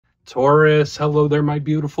Taurus, hello there, my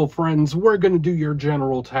beautiful friends. We're going to do your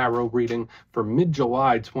general tarot reading for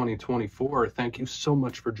mid-July 2024. Thank you so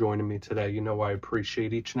much for joining me today. You know I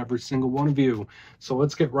appreciate each and every single one of you. So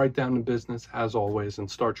let's get right down to business, as always, and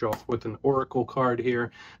start you off with an oracle card here,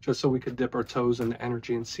 just so we could dip our toes in the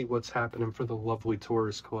energy and see what's happening for the lovely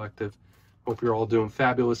Taurus collective. Hope you're all doing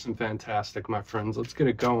fabulous and fantastic, my friends. Let's get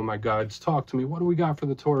it going, my guides. Talk to me. What do we got for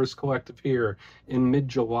the Taurus collective here in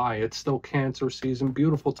mid-July? It's still Cancer season.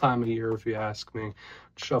 Beautiful time of year, if you ask me.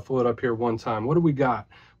 Shuffle it up here one time. What do we got?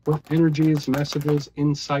 What energies, messages,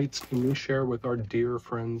 insights can we share with our dear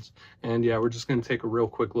friends? And yeah, we're just going to take a real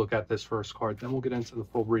quick look at this first card. Then we'll get into the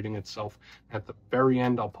full reading itself. At the very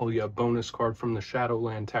end, I'll pull you a bonus card from the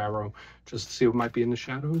Shadowland Tarot, just to see what might be in the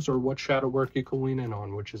shadows or what shadow work you can lean in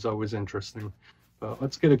on, which is always interesting. But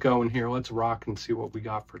let's get it going here. Let's rock and see what we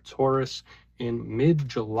got for Taurus in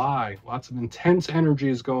mid-July. Lots of intense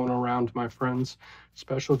energies going around, my friends,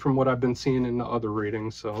 especially from what I've been seeing in the other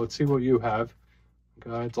readings. So let's see what you have.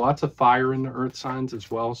 Guys, lots of fire in the earth signs as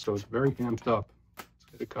well, so it's very amped up. Let's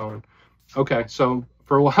get it going. Okay, so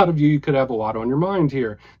for a lot of you, you could have a lot on your mind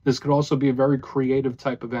here. This could also be a very creative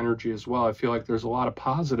type of energy as well. I feel like there's a lot of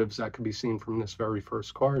positives that could be seen from this very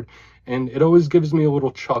first card, and it always gives me a little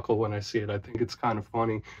chuckle when I see it. I think it's kind of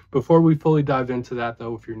funny. Before we fully dive into that,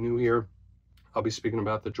 though, if you're new here, I'll be speaking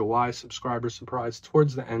about the July subscriber surprise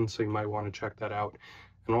towards the end, so you might want to check that out.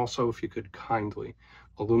 And also, if you could kindly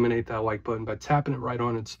illuminate that like button by tapping it right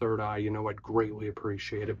on its third eye, you know, I'd greatly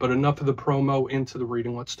appreciate it. But enough of the promo, into the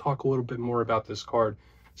reading. Let's talk a little bit more about this card.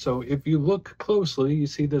 So if you look closely, you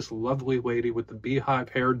see this lovely lady with the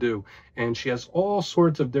beehive hairdo, and she has all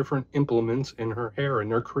sorts of different implements in her hair,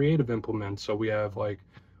 and they're creative implements. So we have like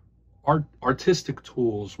artistic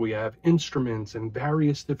tools, we have instruments and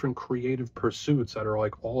various different creative pursuits that are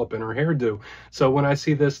like all up in her hairdo. So when I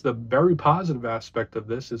see this, the very positive aspect of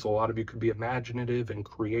this is a lot of you could be imaginative and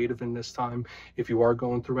creative in this time. If you are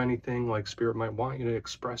going through anything, like Spirit might want you to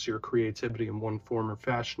express your creativity in one form or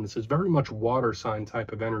fashion. This is very much water sign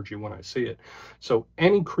type of energy when I see it. So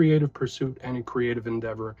any creative pursuit, any creative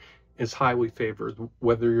endeavor is highly favored,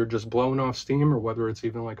 whether you're just blowing off steam or whether it's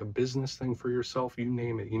even like a business thing for yourself. You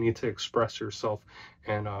name it, you need to express yourself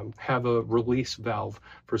and have a release valve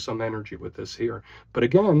for some energy with this here. But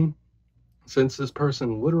again, since this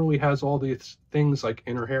person literally has all these things like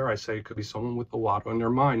in her hair, I say it could be someone with a lot on their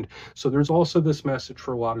mind. So there's also this message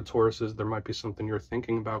for a lot of Tauruses. There might be something you're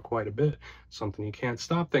thinking about quite a bit, something you can't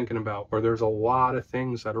stop thinking about, or there's a lot of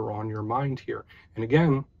things that are on your mind here. And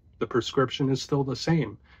again, the prescription is still the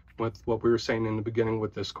same with what we were saying in the beginning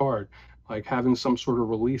with this card, like having some sort of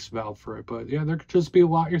release valve for it. But yeah, there could just be a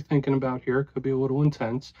lot you're thinking about here. It could be a little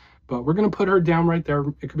intense, but we're going to put her down right there.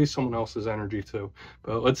 It could be someone else's energy too,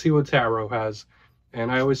 but let's see what tarot has.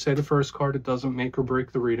 And I always say the first card, it doesn't make or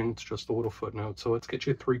break the reading. It's just a little footnote. So let's get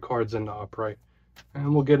you 3 cards into upright,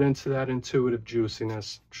 and we'll get into that intuitive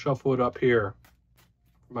juiciness. Shuffle it up here,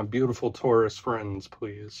 my beautiful Taurus friends,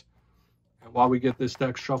 please. And while we get this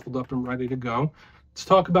deck shuffled up and ready to go, let's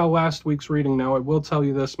talk about last week's reading now. I will tell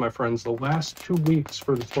you this, my friends, the last 2 weeks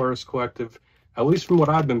for the Taurus collective, at least from what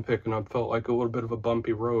I've been picking up, felt like a little bit of a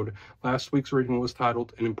bumpy road. Last week's reading was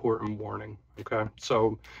titled An Important Warning, okay?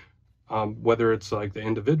 So whether it's like the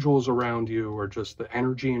individuals around you or just the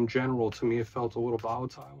energy in general, to me, it felt a little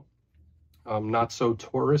volatile. Not so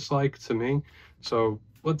Taurus-like to me. So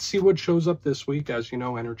let's see what shows up this week. As you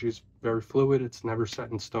know, energy is very fluid. It's never set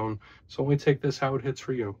in stone. So only take this how it hits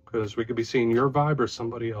for you, because we could be seeing your vibe or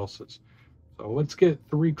somebody else's. So let's get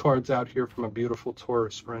 3 cards out here from a beautiful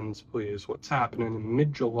Taurus friends, please. What's happening in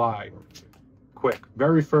mid-July? Quick.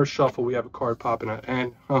 Very first shuffle, we have a card popping out.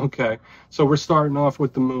 And, okay, so we're starting off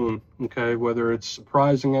with the moon, okay? Whether it's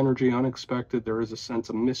surprising energy, unexpected, there is a sense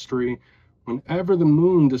of mystery. Whenever the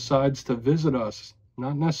moon decides to visit us,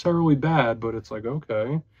 not necessarily bad, but it's like,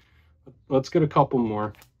 okay, let's get a couple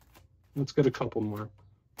more. Let's get a couple more.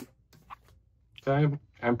 Okay,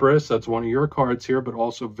 Empress, that's one of your cards here, but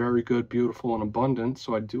also very good, beautiful, and abundant.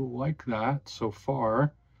 So I do like that so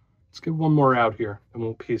far. Let's get one more out here, and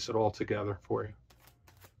we'll piece it all together for you.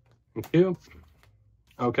 Thank you.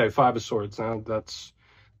 Okay, 5 of Swords. Now that's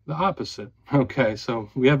the opposite. Okay, so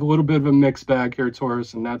we have a little bit of a mixed bag here,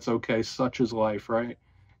 Taurus, and that's okay. Such is life, right?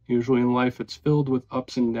 Usually in life, it's filled with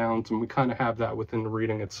ups and downs, and we kind of have that within the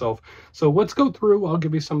reading itself. So let's go through. I'll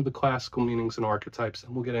give you some of the classical meanings and archetypes,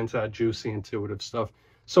 and we'll get into that juicy, intuitive stuff.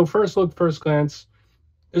 So first look, first glance,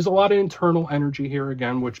 there's a lot of internal energy here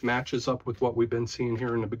again, which matches up with what we've been seeing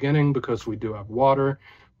here in the beginning, because we do have water,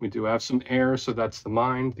 we do have some air, so that's the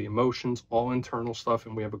mind, the emotions, all internal stuff,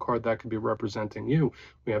 and we have a card that could be representing you.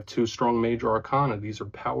 We have 2 strong major arcana. These are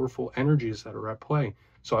powerful energies that are at play.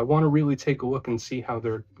 So I want to really take a look and see how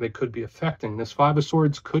they could be affecting. This Five of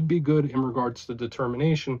Swords could be good in regards to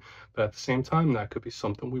determination, but at the same time, that could be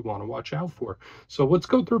something we want to watch out for. So let's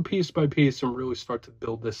go through piece by piece and really start to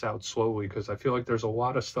build this out slowly, because I feel like there's a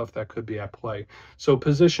lot of stuff that could be at play. So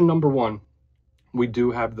position number one, we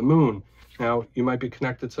do have the moon. Now, you might be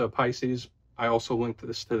connected to Pisces. I also linked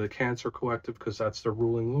this to the Cancer Collective because that's their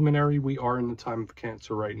ruling luminary. We are in the time of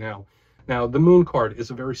Cancer right now. Now, the moon card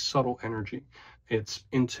is a very subtle energy. It's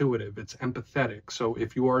intuitive, it's empathetic. So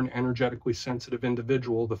if you are an energetically sensitive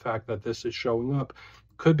individual, the fact that this is showing up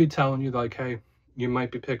could be telling you like, hey, you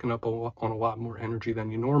might be picking up on a lot more energy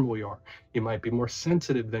than you normally are. You might be more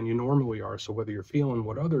sensitive than you normally are. So whether you're feeling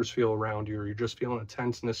what others feel around you, or you're just feeling a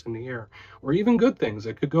tenseness in the air, or even good things,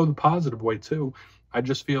 it could go the positive way too. I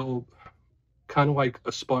just feel kind of like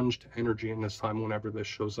a sponge to energy in this time whenever this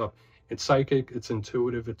shows up. It's psychic, it's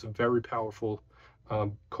intuitive, it's a very powerful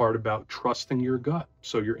card about trusting your gut.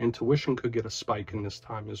 So your intuition could get a spike in this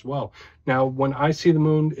time as well. Now, when I see the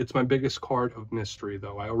moon, it's my biggest card of mystery,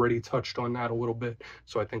 though. I already touched on that a little bit.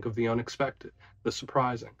 So I think of the unexpected, the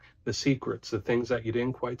surprising, the secrets, the things that you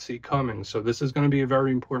didn't quite see coming. So this is going to be a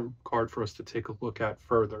very important card for us to take a look at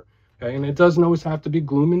further. Okay, and it doesn't always have to be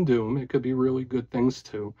gloom and doom. It could be really good things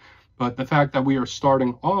too. But the fact that we are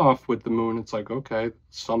starting off with the moon, it's like, okay,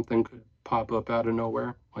 something could pop up out of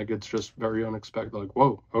nowhere. Like, it's just very unexpected. Like,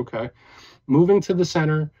 whoa, okay. Moving to the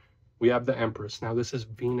center, we have the Empress. Now, this is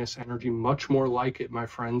Venus energy, much more like it, my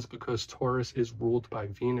friends, because Taurus is ruled by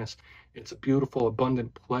Venus. It's a beautiful,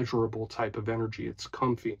 abundant, pleasurable type of energy. It's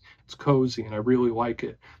comfy, it's cozy, and I really like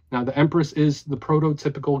it. Now, the Empress is the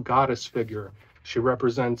prototypical goddess figure. She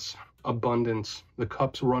represents abundance. The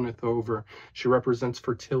cups runneth over. She represents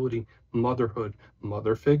fertility, motherhood,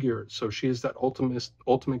 mother figure. So she is that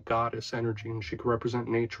ultimate goddess energy, and she can represent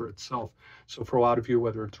nature itself. So for a lot of you,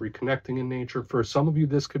 whether it's reconnecting in nature, for some of you,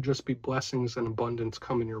 this could just be blessings and abundance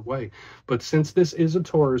coming your way. But since this is a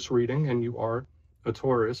Taurus reading, and you are a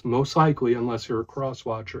Taurus, most likely, unless you're a cross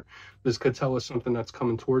watcher, this could tell us something that's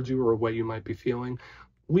coming towards you or a way you might be feeling.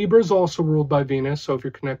 Libra is also ruled by Venus, so if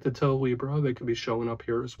you're connected to Libra, they could be showing up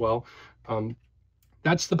here as well.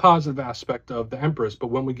 That's the positive aspect of the Empress, but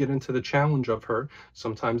when we get into the challenge of her,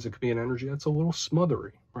 sometimes it could be an energy that's a little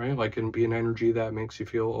smothery, right? Like, it can be an energy that makes you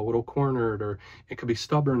feel a little cornered, or it could be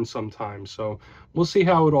stubborn sometimes. So we'll see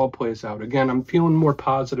how it all plays out. Again, I'm feeling more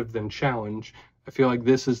positive than challenge. I feel like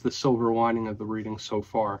this is the silver lining of the reading so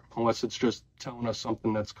far, unless it's just telling us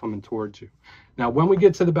something that's coming towards you. Now, when we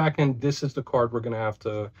get to the back end, this is the card we're going to have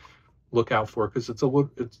to look out for, because it's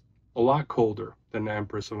a lot colder than the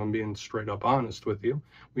Empress, if I'm being straight up honest with you.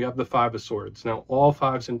 We have the Five of Swords. Now, all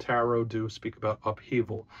fives in tarot do speak about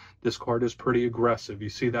upheaval. This card is pretty aggressive. You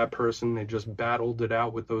see that person, they just battled it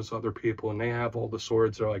out with those other people, and they have all the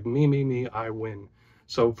swords. They're like, me, me, me, I win.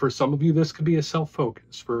 So for some of you, this could be a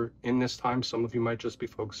self-focus. For in this time, some of you might just be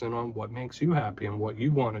focusing on what makes you happy and what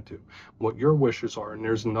you want to do, what your wishes are, and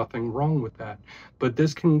there's nothing wrong with that. But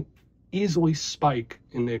this can easily spike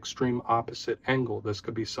in the extreme opposite angle. This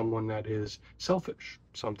could be someone that is selfish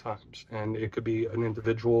sometimes, and it could be an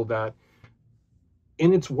individual that,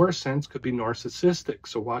 in its worst sense, could be narcissistic.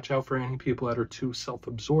 So watch out for any people that are too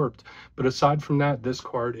self-absorbed. But aside from that, this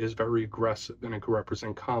card is very aggressive, and it could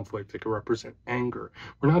represent conflict. It could represent anger.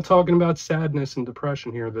 We're not talking about sadness and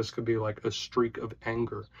depression here. This could be like a streak of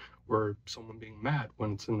anger, or someone being mad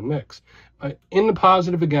when it's in the mix. In the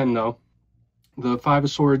positive again, though, the Five of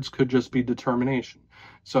Swords could just be determination.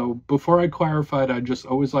 So before I clarify it, I just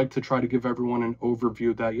always like to try to give everyone an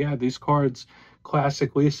overview that, yeah, these cards,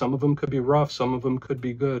 classically, some of them could be rough, some of them could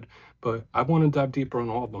be good, but I want to dive deeper on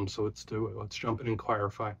all of them, so let's do it. Let's jump in and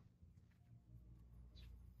clarify.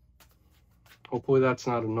 Hopefully that's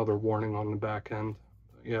not another warning on the back end.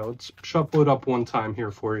 Yeah, let's shuffle it up one time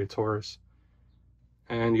here for you, Taurus.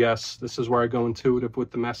 And yes, this is where I go intuitive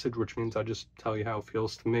with the message, which means I just tell you how it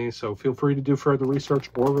feels to me. So feel free to do further research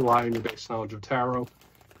or rely on your base knowledge of tarot,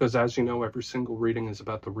 because as you know, every single reading is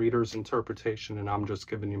about the reader's interpretation, and I'm just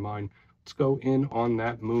giving you mine. Let's go in on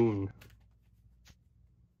that moon.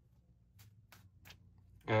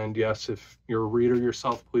 And yes, if you're a reader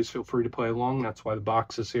yourself, please feel free to play along. That's why the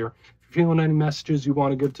box is here. If you're feeling any messages you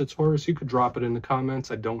want to give to Taurus, you could drop it in the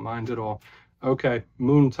comments. I don't mind at all. Okay,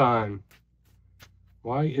 moon time.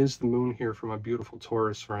 Why is the moon here for my beautiful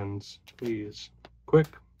Taurus friends? Please. Quick.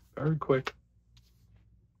 Very quick.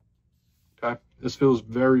 Okay. This feels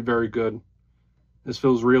very, very good. This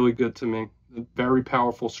feels really good to me. A very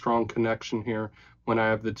powerful, strong connection here when I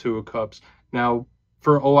have the Two of Cups. Now,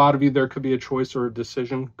 for a lot of you, there could be a choice or a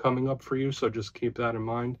decision coming up for you, so just keep that in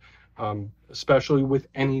mind, especially with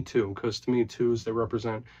any two, because to me, twos, they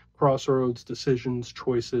represent crossroads, decisions,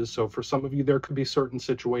 choices. So for some of you, there could be certain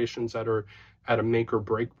situations that are at a make or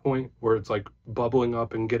break point where it's like bubbling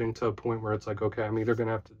up and getting to a point where it's like, okay, I'm either going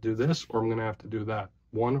to have to do this or I'm going to have to do that,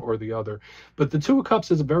 one or the other. But the Two of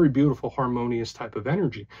Cups is a very beautiful, harmonious type of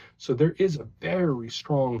energy. So there is a very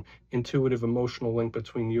strong intuitive, emotional link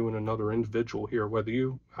between you and another individual here. Whether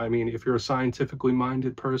you, I mean, if you're a scientifically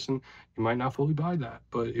minded person, you might not fully buy that.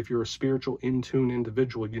 But if you're a spiritual, in tune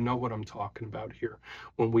individual, you know what I'm talking about here.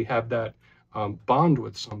 When we have that bond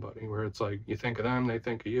with somebody where it's like you think of them, they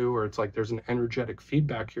think of you, or it's like there's an energetic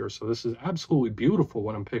feedback here. So this is absolutely beautiful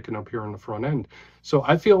what I'm picking up here on the front end. So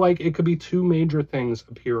I feel like it could be two major things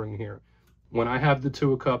appearing here. When I have the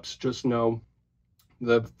Two of Cups, just know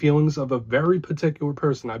the feelings of a very particular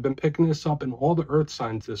person. I've been picking this up in all the earth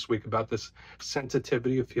signs this week about this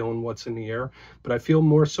sensitivity of feeling what's in the air, but I feel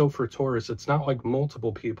more so for Taurus. It's not like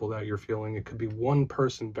multiple people that you're feeling. It could be one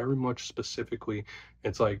person very much specifically.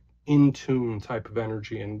 It's like in tune type of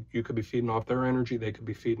energy, and you could be feeding off their energy, they could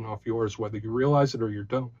be feeding off yours, whether you realize it or you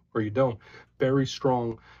don't. Very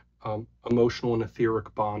strong emotional and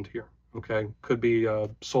etheric bond here. Okay, could be a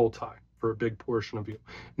soul tie for a big portion of you.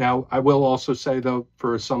 Now, I will also say though,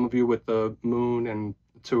 for some of you with the moon and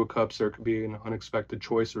the Two of Cups, there could be an unexpected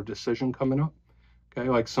choice or decision coming up. Okay,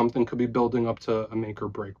 like something could be building up to a make or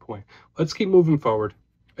break point. Let's keep moving forward.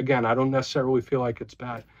 Again, I don't necessarily feel like it's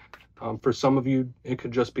bad. For some of you, it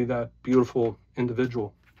could just be that beautiful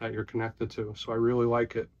individual that you're connected to. So I really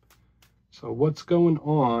like it. So what's going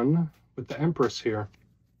on with the Empress here?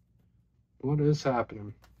 What is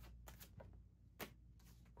happening?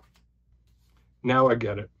 Now I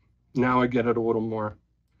get it. Now I get it a little more.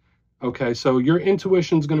 Okay, so your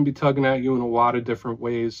intuition is going to be tugging at you in a lot of different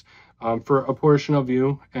ways for a portion of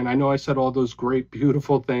you. And I know I said all those great,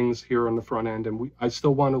 beautiful things here on the front end, and I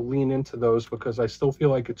still want to lean into those because I still feel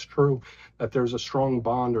like it's true that there's a strong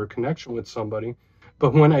bond or connection with somebody.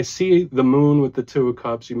 But when I see the moon with the Two of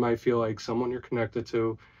Cups, you might feel like someone you're connected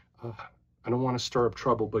to, I don't want to stir up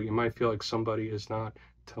trouble, but you might feel like somebody is not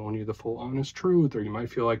telling you the full honest truth, or you might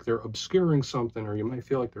feel like they're obscuring something, or you might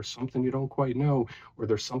feel like there's something you don't quite know, or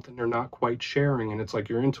there's something they're not quite sharing, and it's like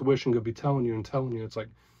your intuition could be telling you. It's like,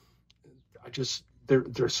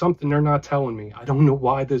 there's something they're not telling me. I don't know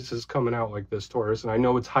why this is coming out like this, Taurus, and I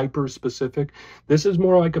know it's hyper specific. This is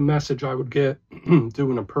more like a message I would get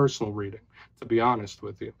doing a personal reading, to be honest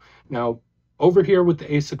with you. Now, over here with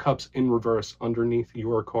the Ace of Cups in reverse underneath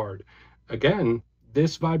your card, again,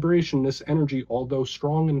 this vibration, this energy, although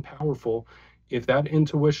strong and powerful, if that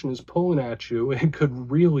intuition is pulling at you, it could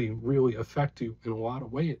really, really affect you in a lot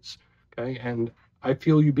of ways. Okay, and I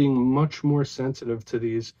feel you being much more sensitive to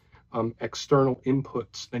these external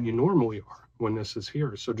inputs than you normally are when this is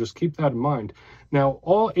here. So just keep that in mind. Now,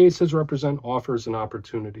 all aces represent offers and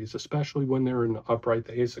opportunities, especially when they're in the upright.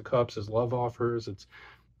 The Ace of Cups is love offers. It's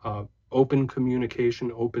open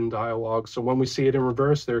communication, open dialogue. So when we see it in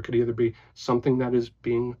reverse, there could either be something that is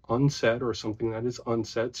being unsaid or something that is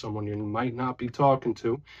unsaid, someone you might not be talking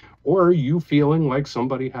to, or you feeling like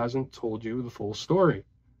somebody hasn't told you the full story.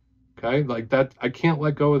 Okay, like that, I can't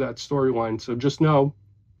let go of that storyline. So just know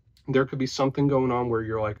there could be something going on where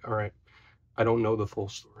you're like, all right, I don't know the full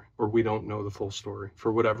story, or we don't know the full story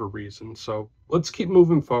for whatever reason. So let's keep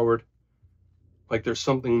moving forward. Like there's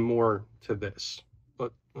something more to this.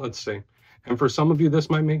 But let's see. And for some of you, this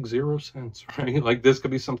might make zero sense, right? Like this could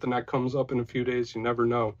be something that comes up in a few days. You never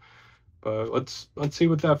know. But let's see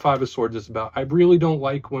what that Five of Swords is about. I really don't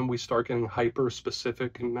like when we start getting hyper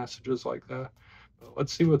specific in messages like that. But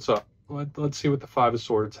let's see what's up. Let's see what the Five of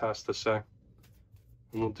Swords has to say.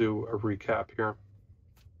 And we'll do a recap here.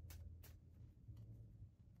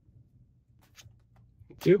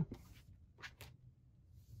 Thank you.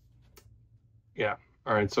 Yeah.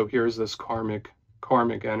 All right. So here's this karmic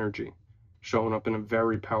energy showing up in a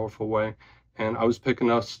very powerful way. And I was picking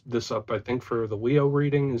this up, I think, for the Leo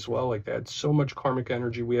reading as well. Like they had so much karmic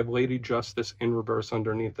energy. We have Lady Justice in reverse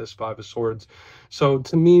underneath this Five of Swords. So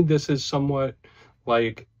to me, this is somewhat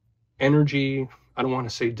like energy, I don't want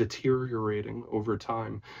to say deteriorating over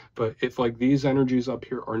time, but if like these energies up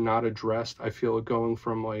here are not addressed, I feel it going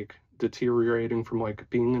from like deteriorating from like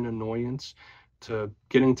being an annoyance to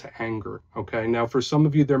getting to anger. Okay, now for some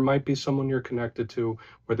of you, there might be someone you're connected to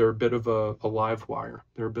where they're a bit of a live wire,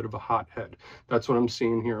 they're a bit of a hothead. That's what I'm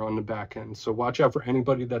seeing here on the back end. So watch out for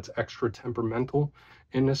anybody that's extra temperamental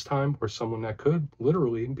in this time, or someone that could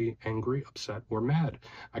literally be angry, upset, or mad.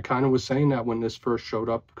 I kind of was saying that when this first showed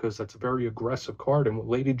up because that's a very aggressive card, and with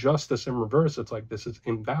Lady Justice in reverse, it's like this is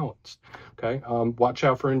imbalanced. Okay, watch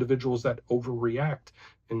out for individuals that overreact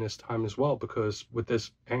in this time as well, because with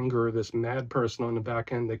this anger, this mad person on the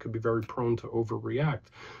back end, they could be very prone to overreact.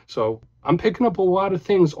 So I'm picking up a lot of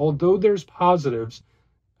things. Although there's positives,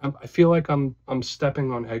 I feel like I'm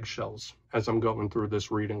stepping on eggshells as I'm going through this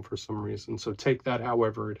reading for some reason. So take that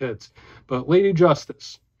however it hits. But Lady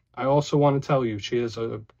Justice, I also want to tell you, she is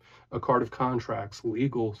a card of contracts,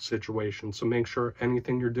 legal situation. So make sure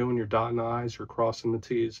anything you're doing, you're dotting the I's, you're crossing the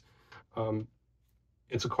T's.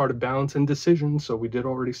 It's a card of balance and decision. So we did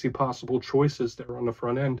already see possible choices there on the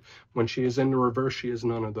front end. When she is in the reverse, she is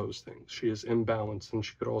none of those things. She is imbalanced, and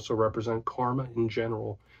she could also represent karma in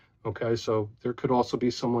general. Okay, so there could also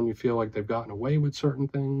be someone you feel like they've gotten away with certain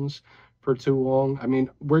things for too long. I mean,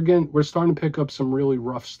 we're starting to pick up some really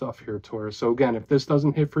rough stuff here, Taurus. So again, if this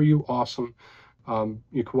doesn't hit for you, awesome.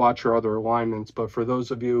 You can watch your other alignments, but for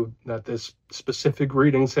those of you that this specific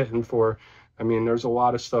reading's hitting for, I mean, there's a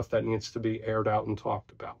lot of stuff that needs to be aired out and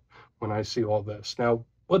talked about when I see all this. Now,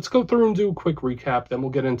 let's go through and do a quick recap, then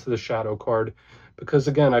we'll get into the shadow card, because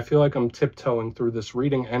again, I feel like I'm tiptoeing through this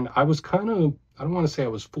reading, and I was kind of, I don't want to say I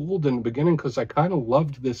was fooled in the beginning, because I kind of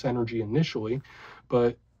loved this energy initially,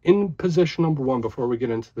 but in position number one, before we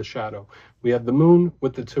get into the shadow, we have the moon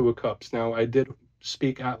with the Two of Cups. Now, I did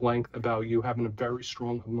speak at length about you having a very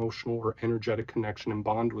strong emotional or energetic connection and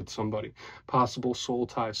bond with somebody, possible soul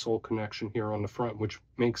tie, soul connection here on the front, which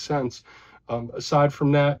makes sense. Aside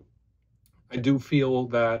from that, I do feel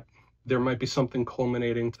that there might be something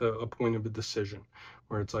culminating to a point of a decision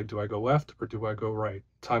where it's like, do I go left or do I go right?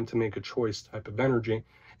 Time to make a choice type of energy.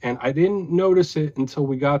 And I didn't notice it until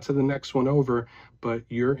we got to the next one over, but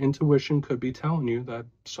your intuition could be telling you that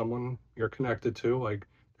someone you're connected to, like,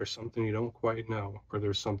 there's something you don't quite know, or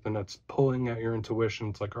there's something that's pulling at your intuition.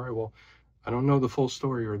 It's like, all right, well, I don't know the full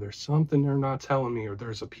story, or there's something they're not telling me, or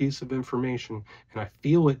there's a piece of information and I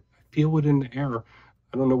feel it in the air.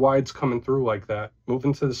 I don't know why it's coming through like that.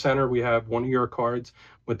 Moving to the center, we have one of your cards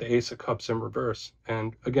with the Ace of Cups in reverse.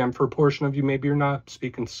 And again, for a portion of you, maybe you're not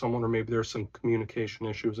speaking to someone, or maybe there's some communication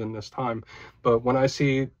issues in this time. But when I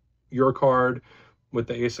see your card with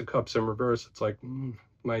the Ace of Cups in reverse, it's like,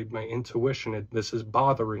 my intuition, this is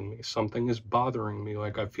bothering me. Something is bothering me.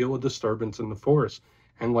 Like, I feel a disturbance in the force.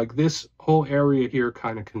 And like, this whole area here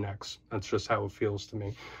kind of connects. That's just how it feels to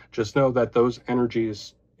me. Just know that those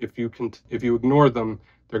energies, if you ignore them,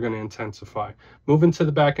 they're going to intensify. Moving to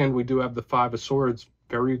the back end, we do have the Five of Swords,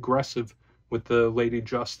 very aggressive with the Lady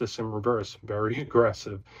Justice in reverse, very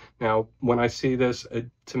aggressive. Now, when I see this,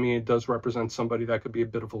 to me, it does represent somebody that could be a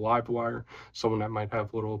bit of a live wire, someone that might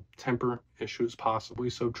have little temper issues possibly.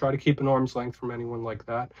 So try to keep an arm's length from anyone like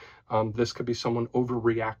that. This could be someone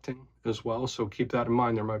overreacting as well. So keep that in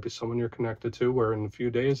mind. There might be someone you're connected to where in a few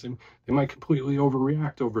days, they might completely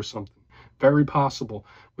overreact over something. Very possible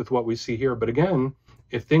with what we see here. But again,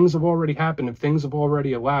 if things have already happened, if things have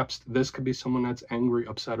already elapsed, this could be someone that's angry,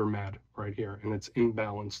 upset, or mad right here, and it's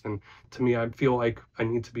imbalanced. And to me, I feel like I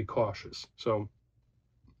need to be cautious. So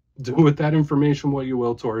do with that information what you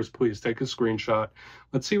will, Taurus. Please take a screenshot.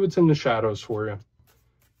 Let's see what's in the shadows for you.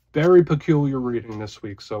 Very peculiar reading this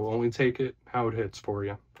week, so only take it how it hits for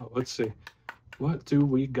you. But let's see. What do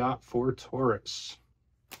we got for Taurus?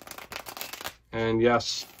 And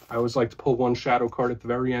yes, I always like to pull one shadow card at the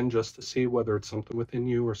very end just to see whether it's something within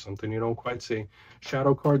you or something you don't quite see.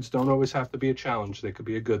 Shadow cards don't always have to be a challenge. They could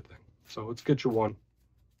be a good thing. So let's get you one.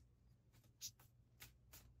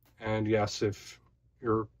 And yes, if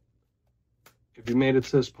you made it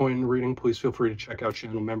to this point in the reading, please feel free to check out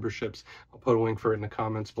channel memberships. I'll put a link for it in the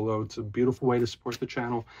comments below. It's a beautiful way to support the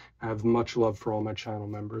channel. I have much love for all my channel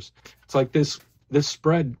members. It's like this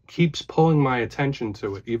spread keeps pulling my attention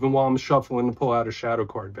to it, even while I'm shuffling to pull out a shadow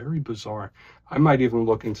card. Very bizarre. I might even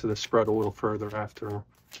look into the spread a little further after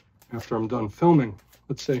I'm done filming.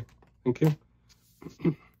 Let's see. Thank you.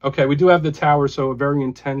 Okay, we do have the Tower, so a very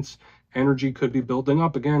intense energy could be building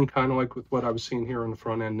up again, kind of like with what I was seeing here on the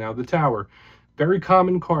front end. Now, the Tower, very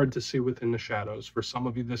common card to see within the shadows. For some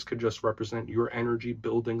of you, this could just represent your energy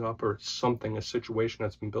building up, or something, a situation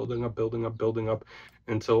that's been building up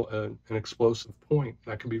until an explosive point.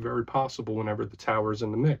 That could be very possible whenever the Tower is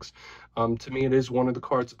in the mix. To me, it is one of the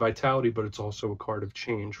cards of vitality, but it's also a card of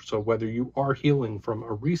change. So whether you are healing from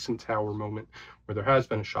a recent Tower moment where there has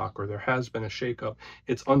been a shock or there has been a shakeup,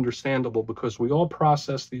 it's understandable, because we all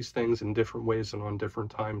process these things in different ways and on different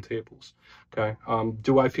timetables. Okay.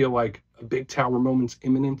 Do I feel like a big Tower moment's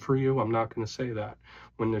imminent for you? I'm not going to say that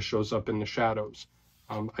when this shows up in the shadows.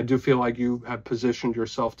 I do feel like you have positioned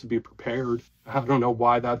yourself to be prepared. I don't know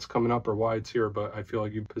why that's coming up or why it's here, but I feel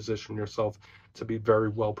like you've positioned yourself to be very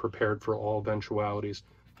well prepared for all eventualities.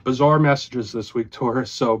 Bizarre messages this week,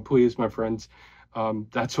 Taurus. So please, my friends,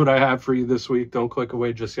 That's what I have for you this week. Don't click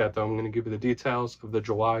away just yet, though. I'm going to give you the details of the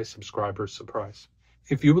July subscriber surprise.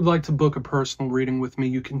 If you would like to book a personal reading with me,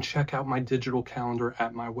 you can check out my digital calendar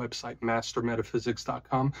at my website,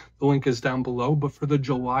 mastermetaphysics.com. The link is down below. But for the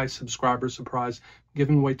July subscriber surprise, I'm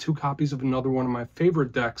giving away 2 copies of another one of my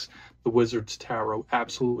favorite decks, the Wizard's Tarot.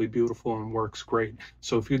 Absolutely beautiful and works great.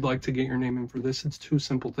 So if you'd like to get your name in for this, it's 2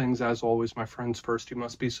 simple things. As always, my friends, first, you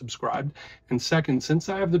must be subscribed. And second, since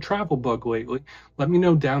I have the travel bug lately, let me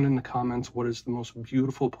know down in the comments what is the most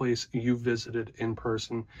beautiful place you visited in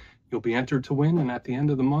person. You'll be entered to win, and at the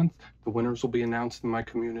end of the month, the winners will be announced in my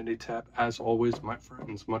community tab. As always, my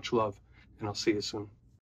friends, much love, and I'll see you soon.